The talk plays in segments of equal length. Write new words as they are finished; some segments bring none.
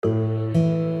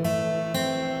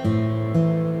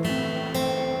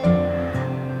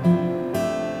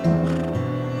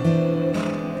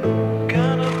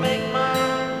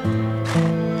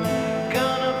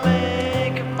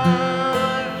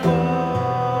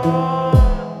Gonna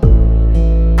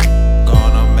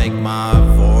make my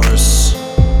force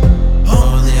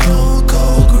on the old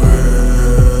cold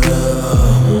grill.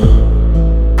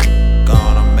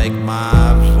 Gonna make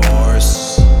my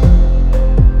force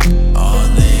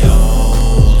on the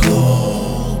old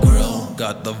cold grill.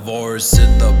 Got the divorce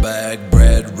in the bag,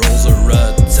 bread rolls are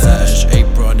attached.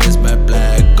 Apron is matte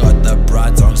black, got the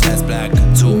brides on stats black.